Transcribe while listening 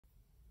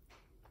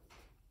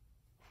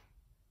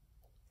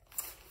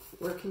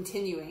We're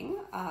continuing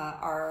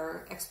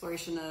our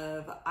exploration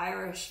of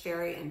Irish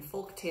fairy and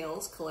folk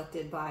tales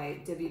collected by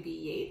WB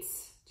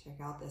Yeats. Check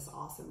out this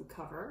awesome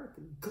cover with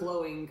the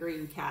glowing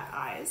green cat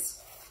eyes.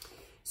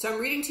 So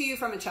I'm reading to you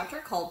from a chapter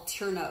called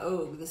Tir na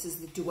Og. This is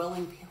the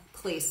dwelling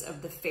place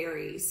of the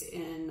fairies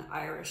in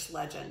Irish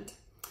legend.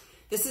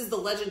 This is the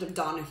legend of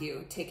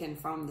Donoghue, taken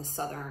from the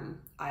southern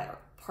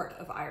part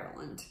of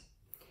Ireland.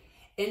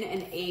 In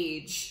an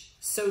age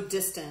so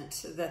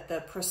distant that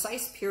the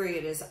precise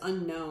period is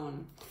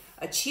unknown,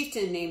 a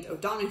chieftain named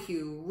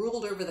O'Donoghue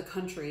ruled over the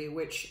country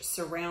which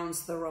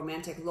surrounds the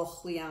romantic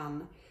Loch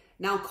Lian,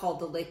 now called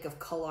the Lake of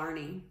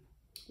Killarney.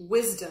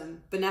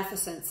 Wisdom,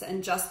 beneficence,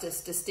 and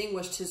justice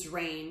distinguished his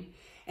reign,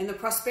 and the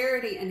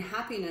prosperity and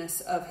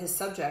happiness of his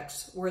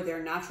subjects were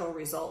their natural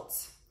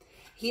results.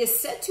 He is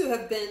said to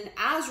have been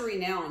as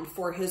renowned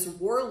for his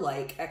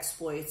warlike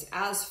exploits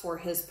as for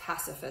his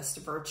pacifist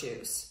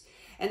virtues.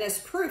 And as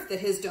proof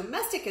that his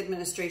domestic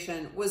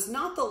administration was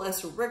not the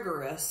less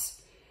rigorous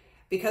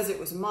because it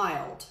was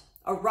mild,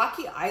 a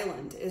rocky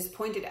island is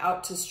pointed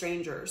out to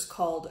strangers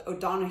called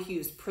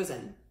O'Donoghue's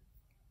prison,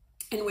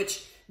 in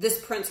which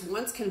this prince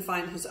once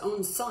confined his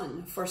own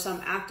son for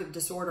some act of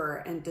disorder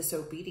and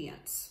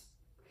disobedience.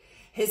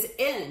 His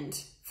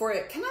end, for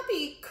it cannot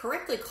be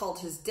correctly called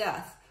his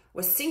death,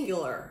 was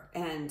singular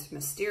and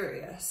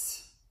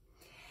mysterious.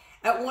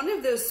 At one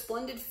of those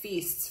splendid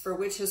feasts for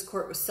which his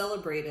court was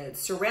celebrated,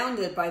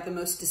 surrounded by the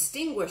most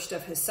distinguished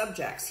of his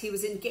subjects, he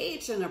was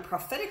engaged in a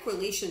prophetic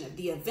relation of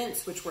the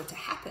events which were to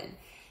happen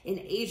in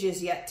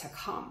ages yet to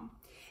come.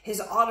 His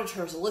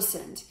auditors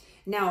listened,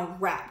 now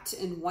wrapped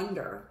in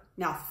wonder,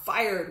 now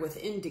fired with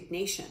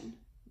indignation,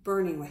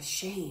 burning with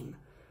shame,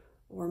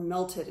 or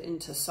melted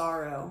into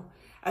sorrow,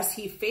 as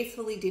he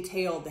faithfully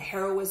detailed the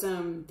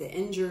heroism, the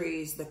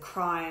injuries, the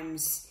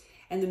crimes,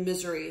 and the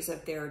miseries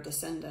of their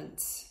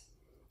descendants.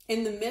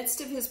 In the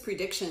midst of his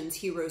predictions,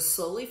 he rose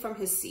slowly from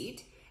his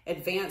seat,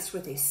 advanced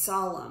with a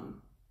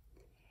solemn,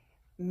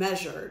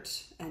 measured,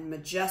 and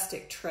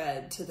majestic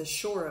tread to the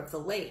shore of the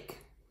lake,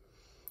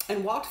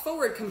 and walked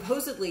forward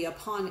composedly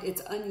upon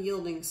its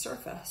unyielding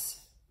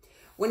surface.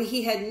 When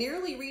he had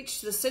nearly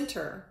reached the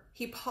center,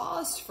 he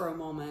paused for a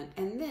moment,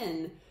 and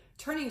then,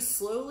 turning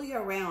slowly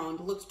around,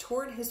 looked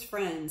toward his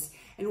friends,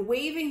 and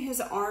waving his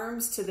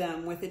arms to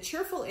them with a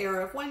cheerful air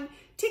of one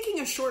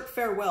taking a short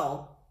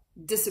farewell,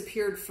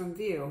 disappeared from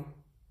view.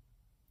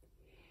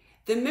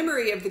 The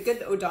memory of the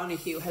good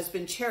O'Donoghue has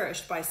been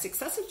cherished by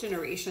successive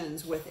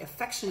generations with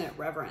affectionate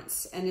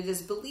reverence, and it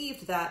is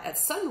believed that at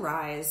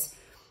sunrise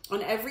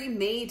on every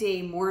May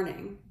Day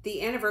morning,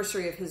 the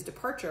anniversary of his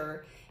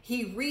departure,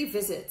 he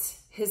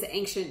revisits his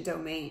ancient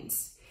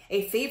domains.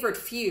 A favored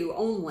few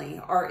only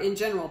are in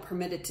general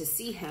permitted to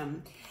see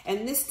him,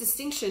 and this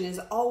distinction is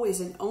always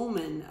an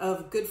omen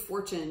of good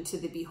fortune to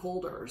the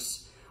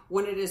beholders.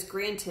 When it is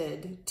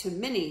granted to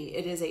many,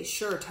 it is a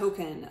sure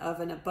token of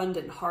an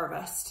abundant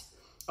harvest,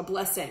 a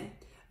blessing,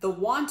 the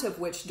want of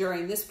which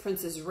during this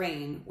prince's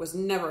reign was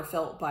never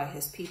felt by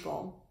his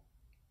people.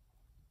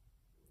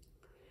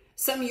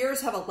 Some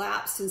years have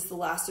elapsed since the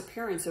last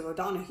appearance of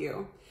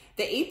O'Donoghue.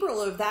 The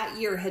April of that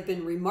year had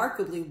been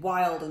remarkably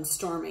wild and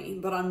stormy,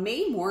 but on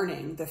May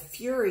morning, the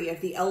fury of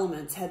the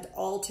elements had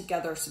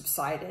altogether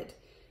subsided.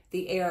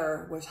 The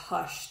air was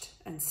hushed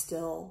and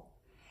still,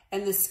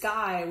 and the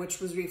sky,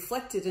 which was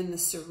reflected in the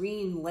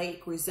serene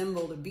lake,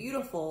 resembled a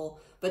beautiful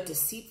but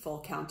deceitful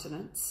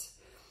countenance,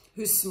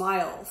 whose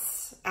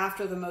smiles,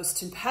 after the most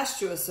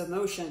tempestuous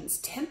emotions,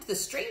 tempt the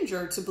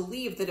stranger to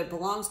believe that it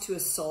belongs to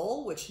a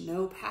soul which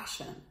no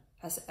passion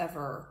has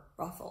ever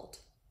ruffled.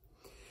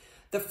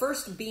 The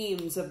first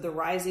beams of the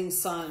rising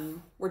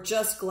sun were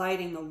just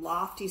gliding the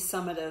lofty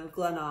summit of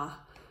Glenagh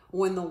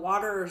when the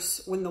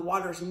waters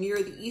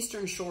near the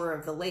eastern shore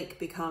of the lake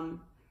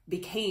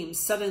became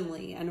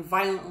suddenly and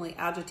violently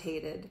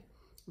agitated,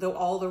 though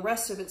all the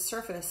rest of its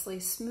surface lay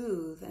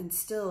smooth and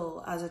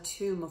still as a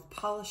tomb of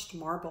polished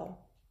marble.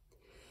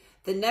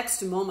 The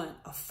next moment,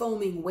 a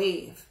foaming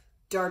wave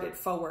darted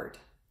forward,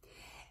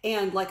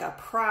 and like a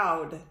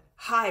proud,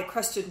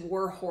 high-crested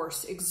war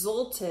horse,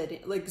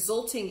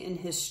 exulting in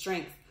his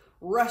strength,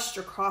 rushed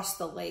across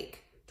the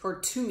lake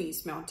toward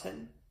Toomey's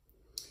mountain.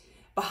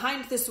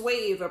 Behind this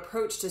wave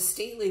approached a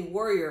stately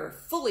warrior,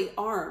 fully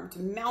armed,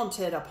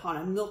 mounted upon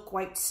a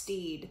milk-white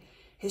steed.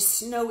 His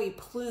snowy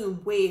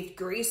plume waved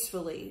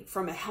gracefully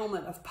from a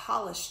helmet of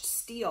polished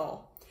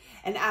steel,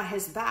 and at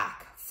his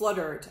back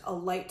fluttered a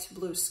light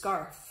blue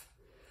scarf.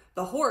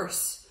 The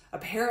horse,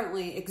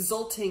 apparently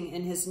exulting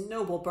in his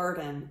noble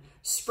burden,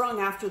 sprung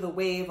after the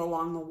wave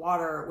along the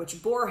water,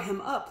 which bore him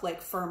up like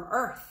firm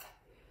earth,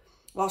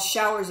 while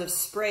showers of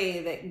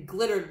spray that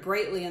glittered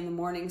brightly in the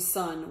morning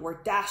sun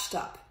were dashed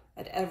up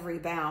at every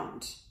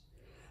bound.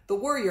 The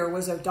warrior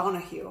was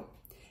O'Donoghue.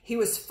 He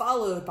was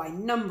followed by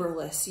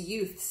numberless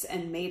youths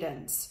and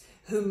maidens,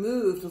 who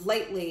moved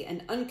lightly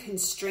and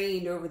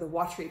unconstrained over the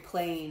watery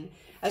plain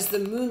as the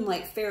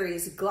moonlight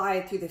fairies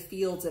glide through the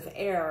fields of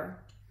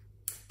air.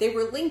 They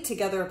were linked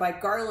together by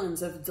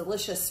garlands of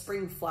delicious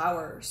spring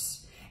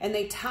flowers, and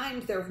they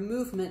timed their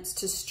movements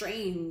to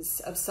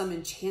strains of some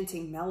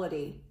enchanting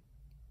melody.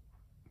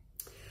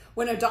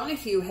 When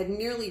O'Donoghue had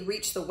nearly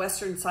reached the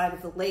western side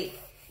of the lake,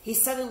 he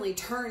suddenly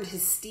turned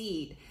his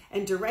steed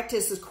and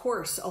directed his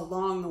course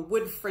along the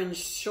wood-fringed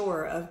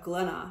shore of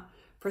Glenna,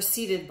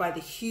 preceded by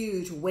the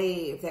huge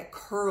wave that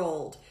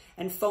curled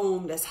and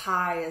foamed as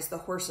high as the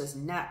horse's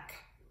neck,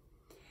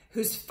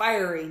 whose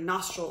fiery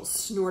nostrils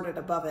snorted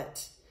above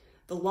it.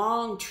 The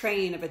long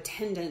train of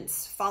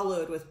attendants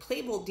followed with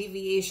playful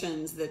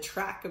deviations the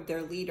track of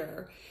their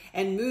leader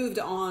and moved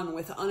on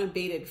with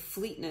unabated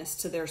fleetness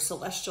to their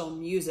celestial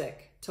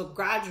music, till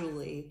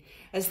gradually,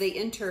 as they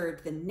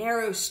entered the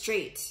narrow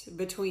strait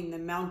between the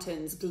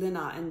mountains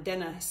Glenna and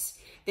Dennis,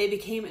 they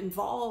became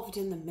involved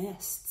in the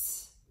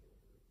mists,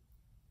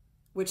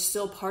 which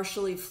still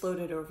partially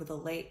floated over the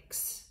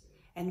lakes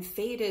and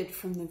faded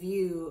from the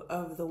view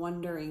of the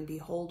wondering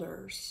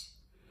beholders.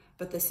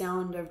 But the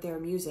sound of their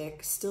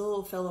music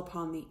still fell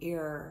upon the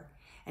ear,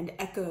 and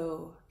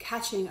echo,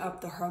 catching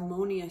up the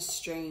harmonious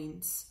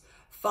strains,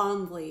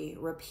 fondly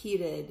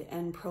repeated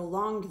and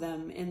prolonged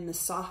them in the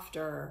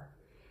softer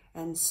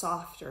and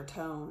softer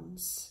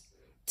tones,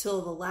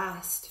 till the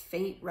last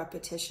faint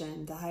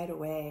repetition died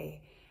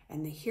away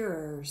and the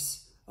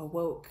hearers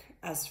awoke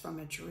as from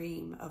a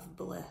dream of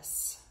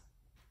bliss.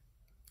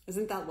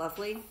 Isn't that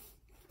lovely?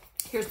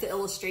 Here's the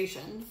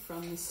illustration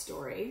from the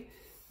story.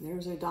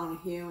 There's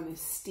O'Donoghue and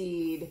his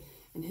steed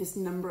and his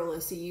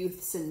numberless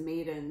youths and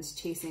maidens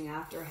chasing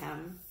after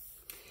him.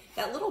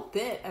 That little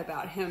bit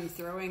about him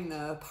throwing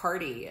the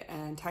party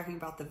and talking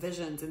about the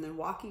visions and then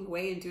walking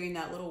away and doing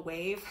that little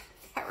wave,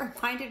 that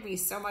reminded me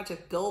so much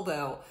of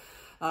Bilbo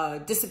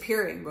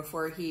disappearing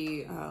before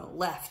he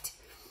left.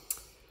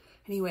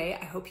 Anyway,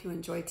 I hope you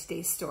enjoyed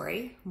today's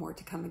story. More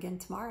to come again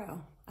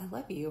tomorrow. I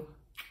love you.